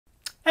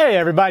Hey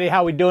everybody,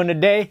 how we doing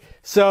today?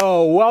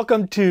 So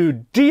welcome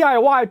to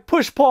DIY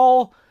push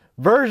pole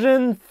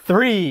version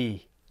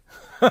 3.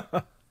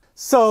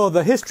 So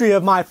the history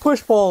of my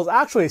push poles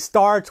actually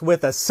starts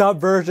with a sub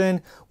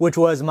version, which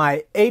was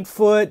my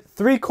 8-foot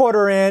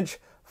 3/4 inch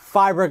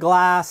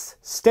fiberglass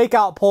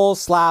stakeout pole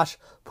slash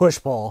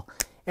push pole.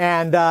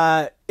 And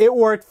it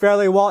worked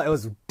fairly well. It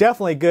was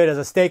definitely good as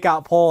a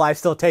stakeout pole. I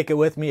still take it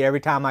with me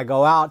every time I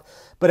go out.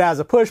 But as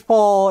a push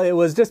pole, it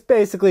was just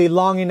basically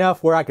long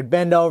enough where I could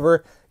bend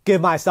over, give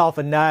myself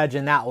a nudge,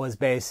 and that was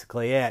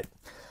basically it.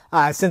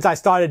 Since I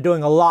started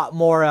doing a lot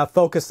more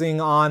focusing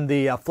on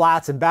the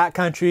flats and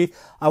backcountry,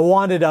 I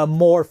wanted a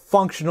more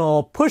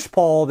functional push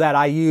pole that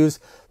I use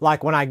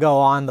like when I go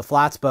on the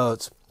flats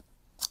boats.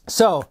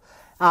 So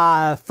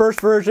first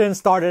version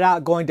started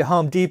out going to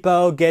Home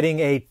Depot,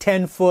 getting a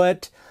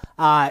 10-foot,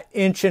 1.25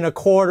 inch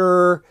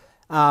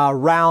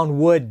round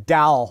wood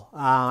dowel.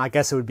 I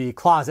guess it would be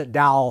closet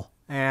dowel.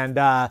 And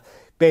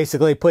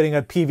basically putting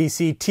a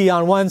PVC T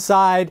on one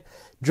side,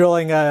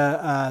 drilling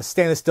a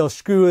stainless steel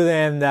screw,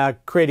 then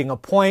creating a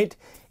point,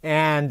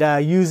 and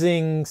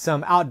using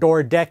some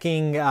outdoor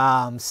decking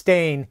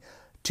stain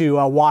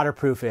to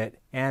waterproof it.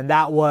 And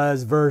that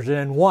was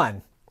version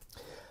 1.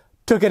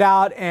 Took it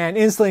out and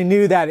instantly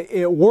knew that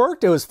it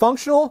worked, it was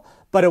functional,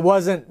 but it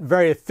wasn't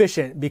very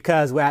efficient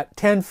because at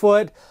 10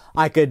 foot,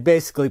 I could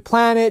basically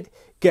plant it,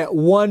 get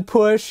one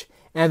push,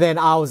 and then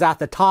I was at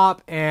the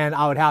top and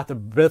I would have to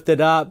lift it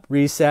up,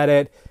 reset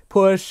it,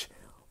 push,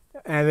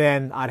 and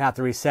then I'd have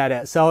to reset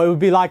it. So it would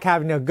be like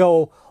having to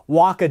go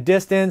walk a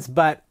distance,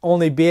 but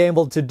only be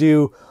able to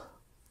do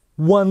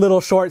one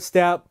little short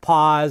step,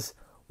 pause,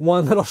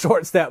 one little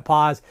short step,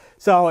 pause.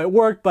 So it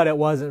worked, but it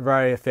wasn't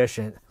very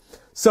efficient.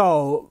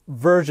 So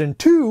version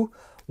 2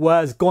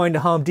 was going to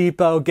Home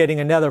Depot,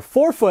 getting another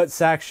 4-foot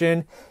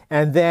section,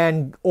 and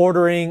then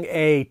ordering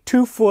a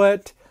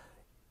 2-foot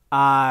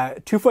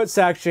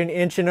section,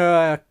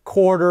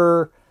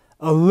 1.25 inch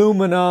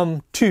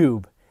aluminum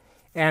tube.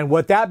 And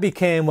what that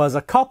became was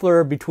a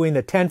coupler between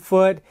the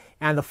 10-foot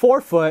and the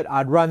 4-foot.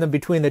 I'd run them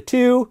between the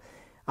two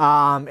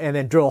and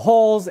then drill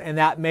holes, and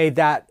that made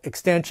that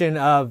extension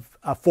of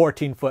a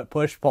 14-foot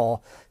push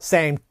pole.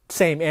 Same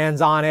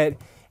ends on it.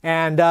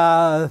 And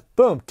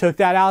boom, took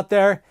that out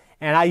there.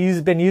 And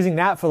I've been using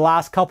that for the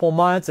last couple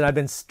months, and I've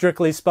been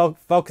strictly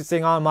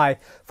focusing on my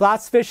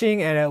flats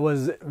fishing, and it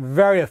was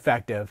very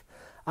effective.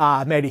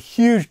 Made a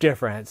huge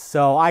difference.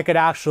 So I could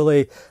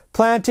actually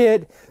plant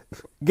it,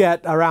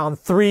 get around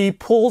 3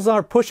 pulls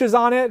or pushes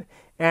on it,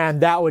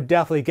 and that would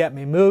definitely get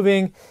me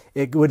moving.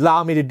 It would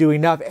allow me to do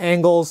enough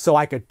angles so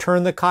I could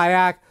turn the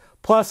kayak.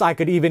 Plus I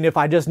could, even if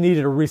I just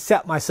needed to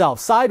reset myself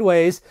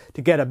sideways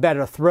to get a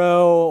better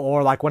throw,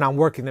 or like when I'm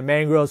working the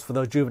mangroves for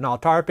those juvenile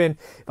tarpon,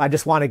 if I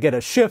just want to get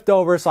a shift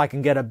over so I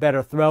can get a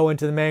better throw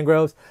into the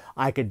mangroves,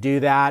 I could do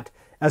that,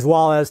 as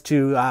well as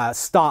to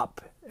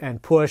stop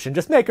and push and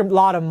just make a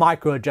lot of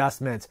micro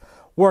adjustments.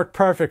 Worked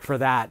perfect for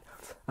that.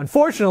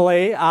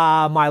 Unfortunately,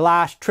 my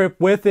last trip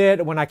with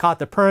it, when I caught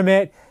the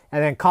permit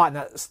and then caught in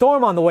a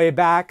storm on the way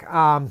back,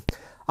 I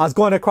was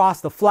going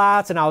across the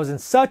flats and I was in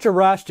such a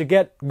rush to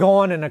get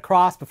going and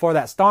across before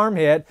that storm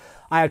hit.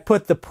 I had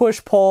put the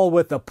push pole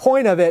with the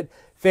point of it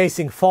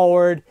facing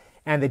forward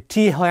and the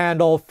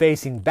T-handle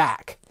facing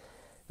back.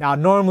 Now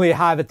normally I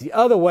have it the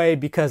other way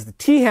because the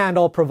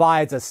T-handle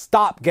provides a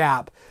stop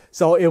gap,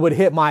 so it would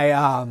hit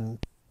my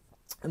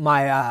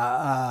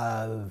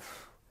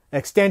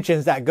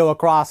extensions that go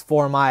across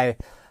for my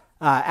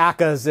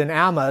ACAs and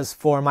AMAs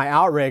for my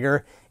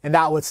outrigger, and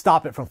that would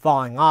stop it from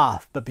falling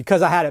off. But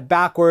because I had it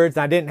backwards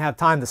and I didn't have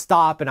time to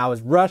stop and I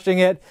was rushing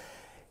it,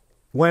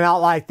 went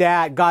out like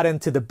that, got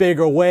into the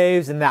bigger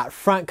waves, and that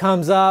front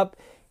comes up,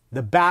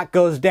 the back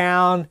goes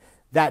down,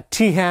 that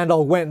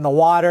T-handle went in the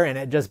water, and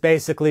it just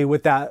basically,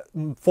 with that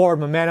forward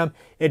momentum,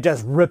 it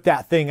just ripped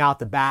that thing out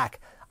the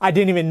back. I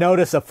didn't even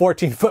notice a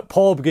 14-foot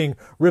pole being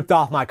ripped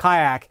off my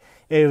kayak.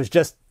 It was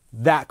just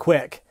that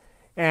quick.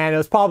 And it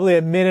was probably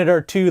a minute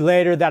or two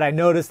later that I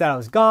noticed that I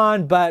was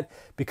gone, but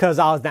because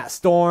I was in that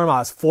storm, I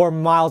was 4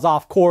 miles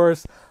off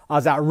course, I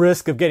was at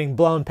risk of getting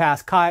blown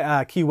past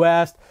Key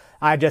West,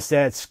 I just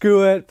said,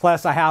 screw it.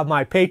 Plus I have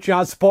my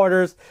Patreon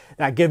supporters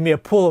that give me a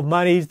pool of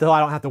money so I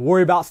don't have to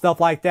worry about stuff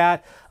like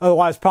that.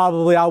 Otherwise,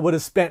 probably I would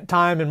have spent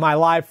time in my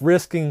life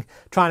risking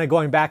trying to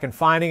going back and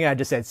finding it. I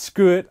just said,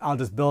 screw it, I'll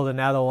just build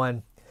another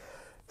one.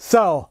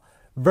 So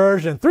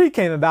version 3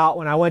 came about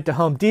when I went to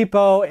Home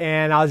Depot,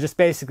 and I was just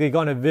basically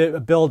going to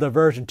build a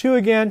version 2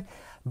 again,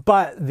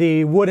 but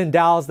the wooden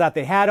dowels that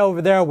they had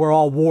over there were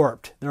all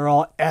warped. They're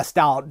all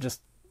S-ed out,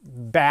 just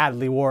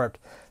badly warped.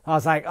 I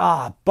was like,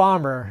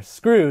 bummer,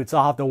 screwed, so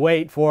I'll have to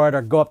wait for it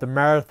or go up the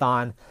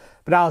marathon.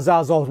 But as I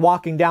was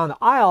walking down the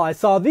aisle, I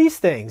saw these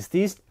things,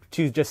 these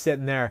two just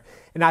sitting there,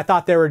 and I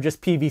thought they were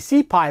just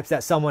PVC pipes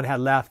that someone had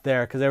left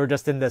there because they were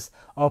just in this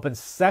open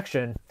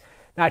section.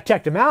 And I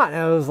checked them out,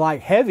 and it was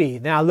like heavy.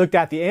 Then I looked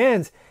at the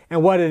ends,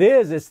 and what it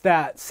is, it's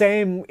that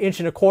same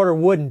 1.25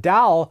 inch wooden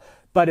dowel,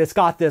 but it's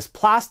got this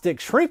plastic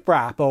shrink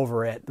wrap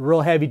over it,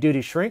 real heavy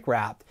duty shrink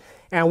wrap.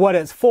 And what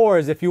it's for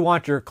is if you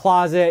want your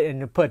closet and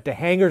you put the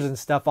hangers and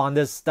stuff on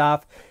this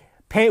stuff,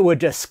 paint would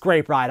just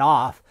scrape right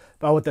off.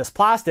 But with this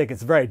plastic,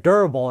 it's very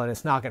durable and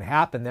it's not going to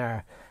happen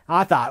there. And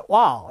I thought,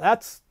 wow,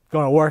 that's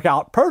going to work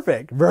out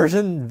perfect.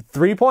 Version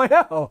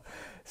 3.0.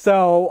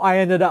 So I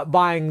ended up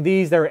buying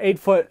these. They were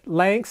 8-foot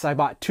lengths. I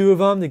bought 2 of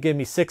them to give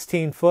me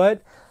 16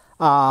 foot.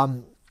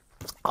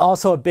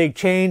 Also a big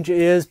change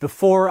is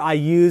before I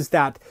used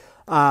that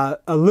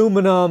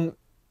aluminum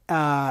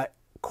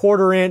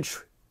 1/4 inch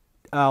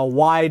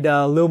wide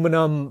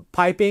aluminum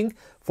piping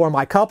for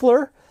my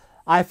coupler.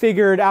 I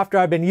figured after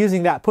I've been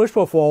using that push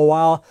pull for a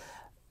while,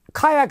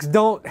 kayaks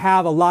don't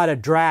have a lot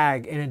of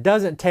drag and it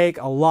doesn't take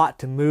a lot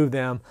to move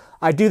them.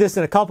 I do this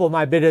in a couple of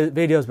my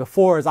videos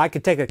before, is I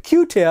could take a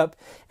Q-tip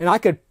and I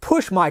could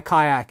push my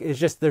kayak. It's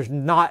just there's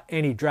not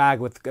any drag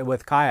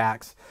with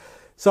kayaks.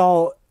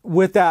 So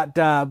with that,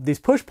 these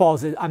push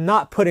pulls, I'm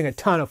not putting a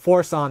ton of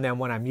force on them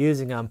when I'm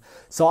using them.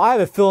 So I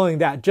have a feeling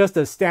that just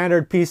a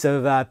standard piece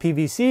of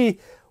PVC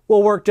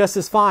will work just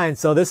as fine.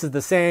 So this is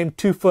the same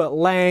 2-foot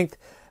length,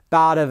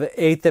 about an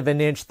 1/8 of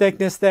an inch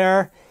thickness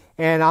there.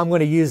 And I'm going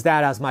to use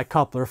that as my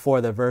coupler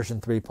for the version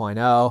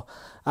 3.0.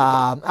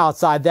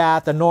 Outside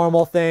that, the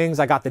normal things,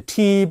 I got the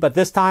T, but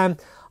this time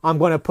I'm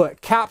going to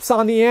put caps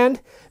on the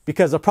end,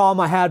 because the problem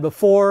I had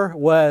before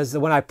was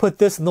when I put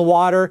this in the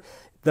water,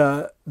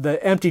 the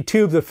empty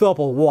tubes would fill up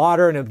with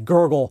water and it would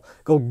gurgle,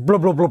 go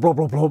blub, blub, blub, blub,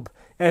 blub, blub,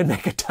 and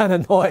make a ton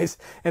of noise.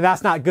 And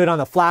that's not good on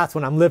the flats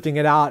when I'm lifting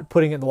it out,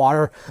 putting it in the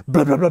water,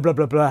 blah, blah, blah, blah,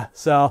 blah, blah.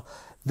 So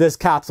this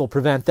caps will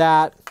prevent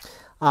that.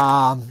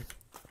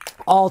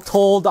 All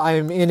told,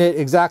 I'm in it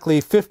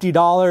exactly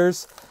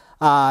 $50.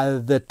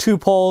 The 2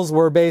 poles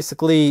were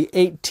basically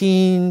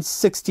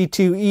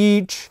 $18.62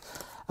 each.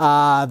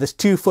 This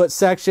 2-foot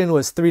section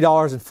was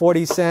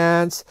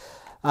 $3.40.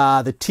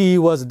 The T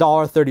was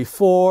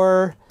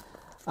 $1.34.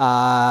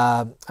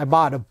 I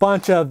bought a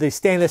bunch of the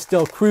stainless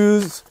steel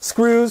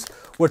screws,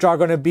 which are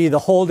going to be the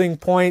holding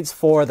points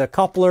for the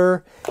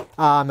coupler,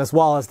 as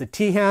well as the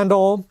T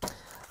handle.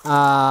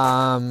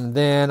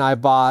 Then I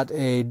bought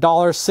a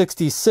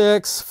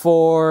 $1.66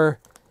 for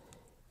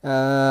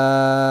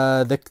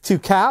the 2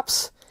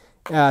 caps,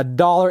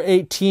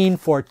 $1.18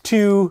 for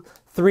 2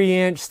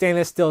 3-inch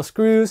stainless steel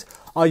screws.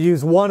 I'll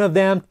use one of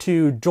them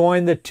to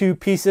join the 2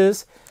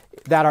 pieces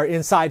that are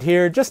inside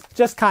here,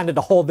 just kind of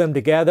to hold them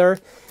together.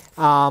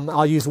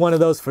 I'll use one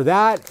of those for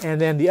that, and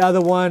then the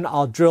other one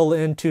I'll drill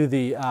into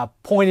the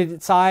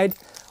pointed side.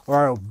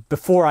 Or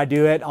before I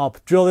do it, I'll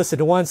drill this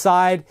into one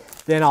side,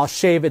 then I'll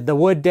shave the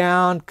wood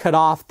down, cut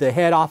off the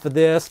head off of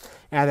this,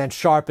 and then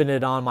sharpen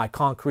it on my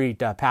concrete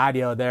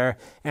patio there,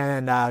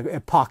 and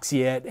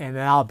epoxy it, and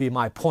that'll be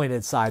my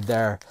pointed side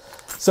there.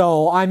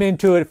 So I'm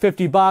into it at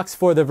 $50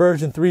 for the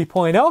version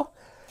 3.0.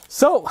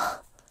 So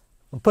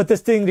I'll put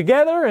this thing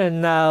together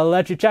and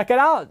let you check it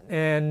out,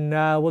 and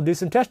we'll do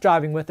some test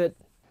driving with it.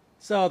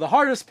 So the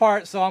hardest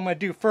part, so I'm going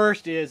to do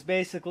first, is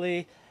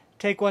basically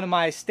take one of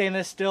my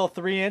stainless steel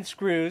 3-inch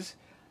screws.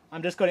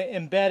 I'm just going to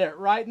embed it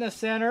right in the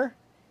center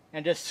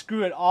and just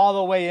screw it all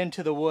the way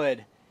into the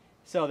wood.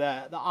 So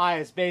the eye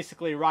is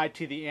basically right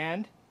to the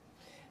end.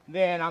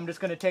 Then I'm just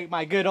going to take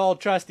my good old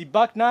trusty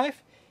buck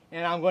knife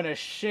and I'm going to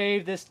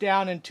shave this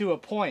down into a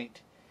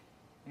point.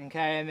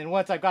 Okay, and then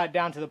once I've got it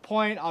down to the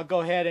point, I'll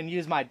go ahead and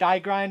use my die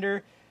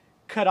grinder,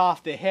 cut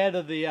off the head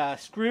of the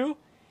screw,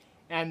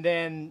 and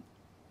then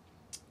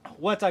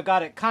once I've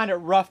got it kind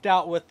of roughed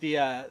out with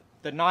the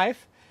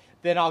knife,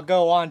 then I'll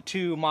go on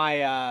to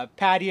my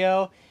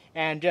patio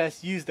and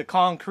just use the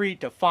concrete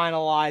to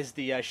finalize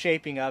the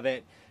shaping of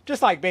it,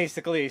 just like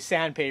basically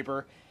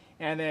sandpaper,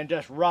 and then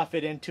just rough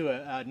it into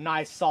a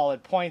nice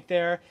solid point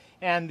there.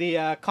 And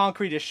the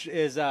concrete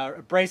is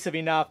abrasive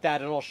enough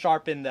that it'll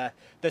sharpen the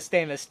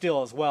stainless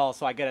steel as well,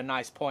 so I get a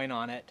nice point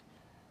on it.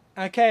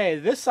 Okay,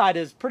 this side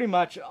is pretty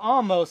much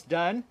almost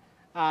done.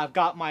 I've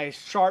got my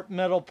sharp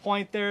metal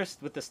point there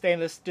with the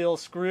stainless steel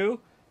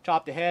screw.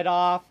 Chop the head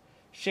off,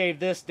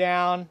 shave this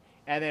down,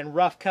 and then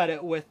rough cut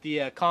it with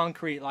the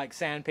concrete like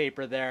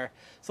sandpaper there.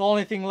 So the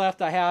only thing left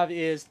I have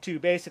is to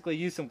basically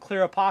use some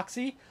clear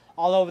epoxy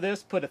all over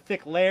this, put a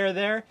thick layer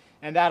there,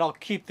 and that'll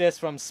keep this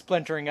from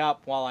splintering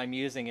up while I'm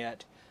using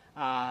it.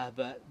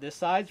 But this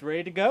side's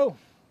ready to go.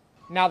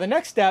 Now the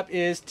next step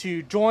is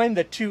to join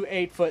the 2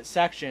 8-foot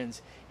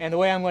sections, and the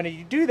way I'm going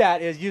to do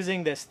that is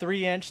using this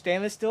 3-inch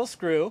stainless steel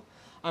screw.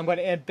 I'm going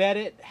to embed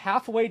it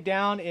halfway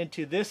down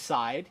into this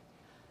side.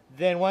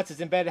 Then once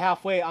it's embedded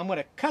halfway, I'm going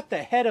to cut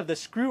the head of the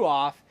screw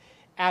off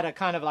at a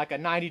kind of like a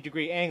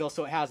 90-degree angle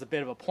so it has a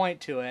bit of a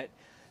point to it.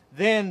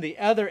 Then the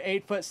other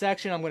 8-foot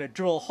section, I'm going to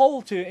drill a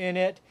hole in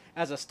it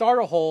as a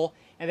starter hole,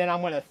 and then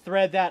I'm going to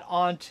thread that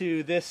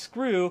onto this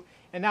screw,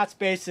 and that's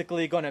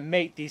basically going to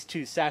mate these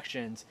 2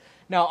 sections.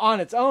 Now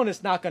on its own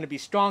it's not going to be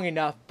strong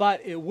enough,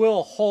 but it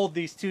will hold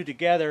these 2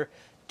 together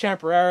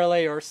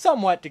temporarily or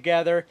somewhat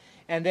together,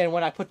 and then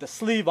when I put the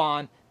sleeve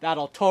on,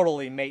 that'll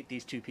totally mate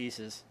these 2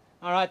 pieces.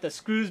 Alright, the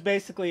screw's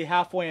basically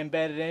halfway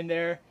embedded in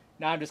there.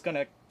 Now I'm just going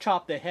to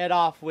chop the head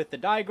off with the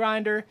die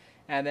grinder,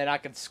 and then I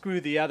can screw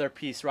the other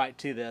piece right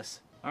to this.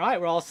 Alright,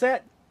 we're all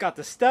set. Got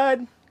the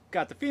stud,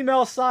 got the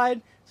female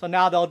side, so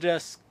now they'll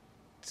just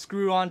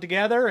screw on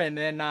together, and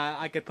then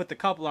I could put the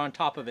coupler on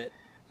top of it.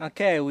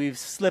 Okay, we've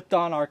slipped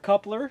on our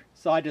coupler,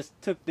 so I just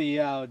took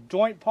the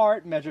joint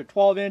part, measured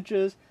 12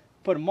 inches,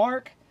 put a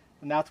mark,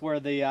 and that's where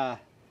the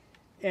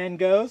end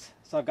goes.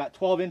 So I've got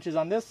 12 inches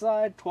on this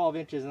side, 12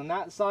 inches on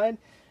that side.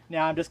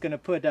 Now I'm just going to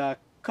put a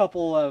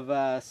couple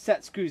of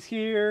set screws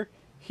here,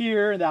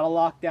 that'll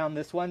lock down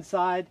this one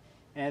side,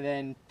 and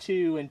then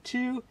 2 and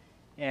 2,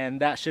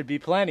 and that should be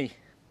plenty.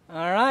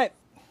 Alright,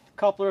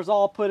 coupler's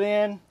all put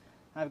in.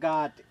 I've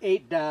got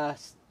 8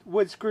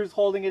 wood screws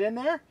holding it in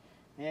there,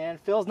 and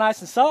it feels nice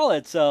and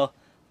solid. So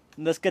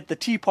let's get the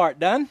T part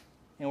done,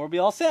 and we'll be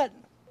all set.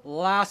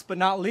 Last but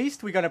not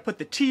least, we're going to put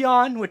the T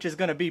on, which is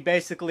going to be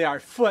basically our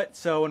foot,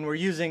 so when we're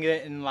using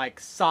it in like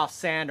soft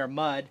sand or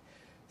mud.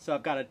 So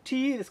I've got a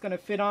T that's going to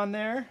fit on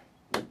there.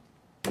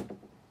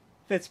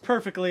 Fits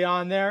perfectly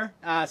on there.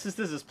 Since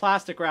this is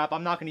plastic wrap,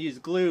 I'm not going to use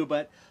glue,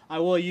 but I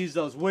will use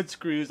those wood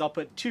screws. I'll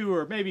put 2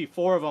 or maybe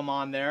 4 of them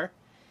on there.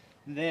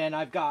 And then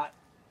I've got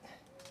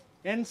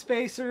end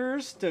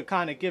spacers to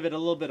kind of give it a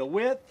little bit of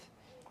width,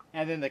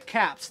 and then the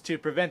caps to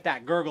prevent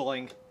that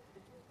gurgling.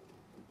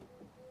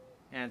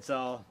 And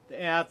so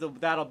yeah,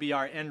 that'll be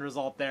our end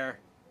result there.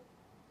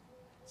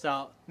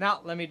 So now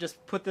let me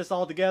just put this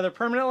all together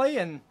permanently,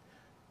 and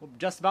we'll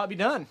just about be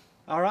done.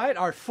 Alright,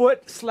 our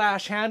foot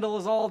 / handle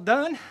is all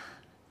done.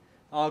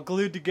 All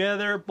glued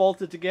together,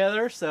 bolted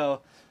together.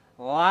 So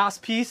the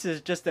last piece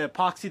is just to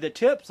epoxy the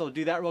tip, so I'll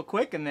do that real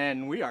quick, and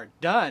then we are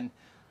done.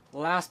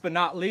 Last but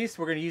not least,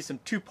 we're going to use some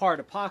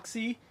 2-part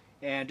epoxy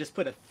and just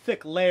put a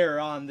thick layer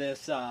on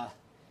this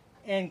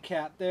end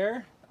cap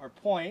there, or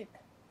point.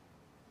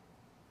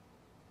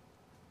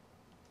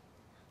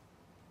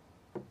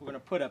 We're going to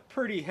put a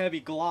pretty heavy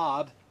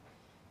glob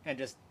and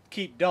just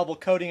keep double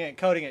coating it and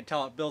coating it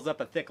until it builds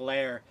up a thick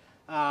layer.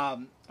 I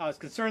was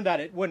concerned that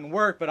it wouldn't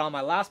work, but on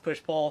my last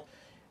push pole,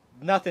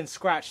 nothing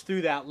scratched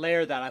through that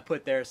layer that I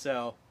put there,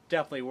 so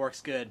definitely works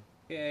good.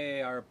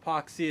 Okay, our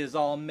epoxy is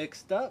all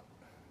mixed up,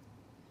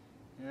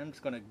 and I'm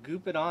just going to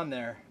goop it on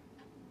there.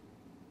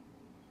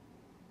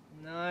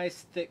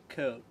 Nice thick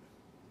coat.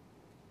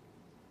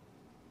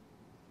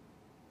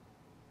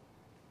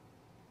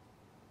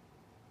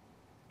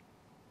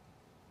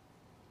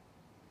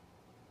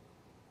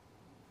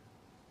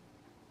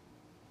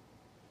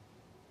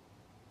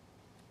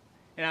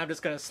 And I'm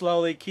just going to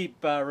slowly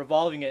keep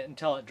revolving it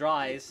until it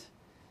dries,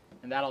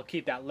 and that'll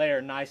keep that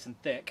layer nice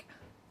and thick.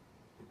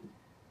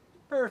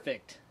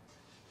 Perfect.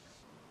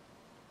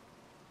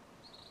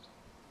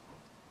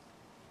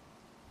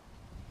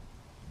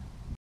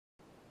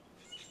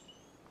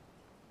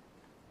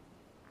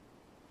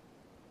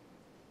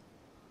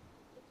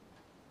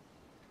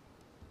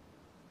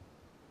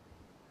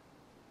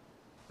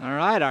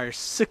 Alright, our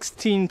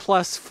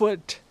 16+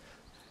 foot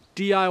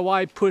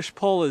DIY push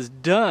pole is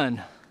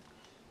done.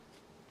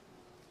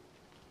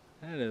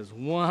 That is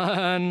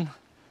one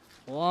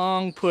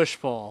long push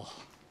pole.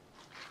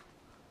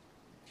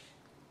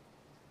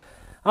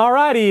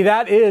 Alrighty,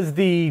 that is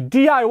the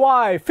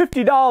DIY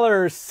 $50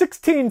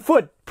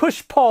 16-foot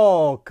push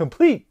pole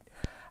complete.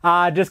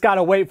 Just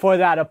gotta wait for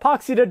that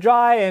epoxy to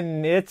dry,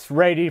 and it's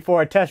ready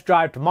for a test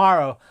drive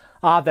tomorrow.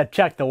 I'll have to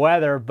check the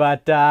weather,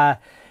 but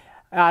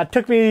it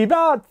took me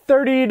about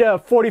 30 to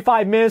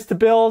 45 minutes to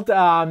build.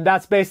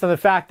 That's based on the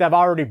fact that I've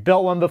already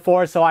built one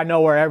before, so I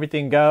know where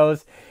everything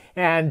goes.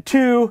 And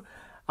 2,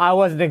 I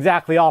wasn't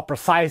exactly all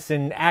precise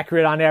and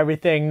accurate on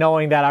everything,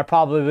 knowing that I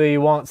probably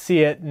won't see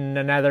it in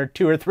another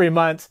 2 or 3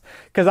 months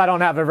because I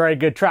don't have a very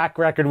good track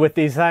record with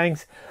these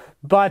things.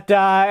 But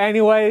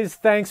anyways,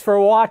 thanks for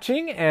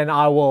watching, and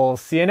I will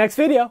see you next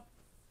video.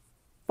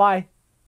 Bye.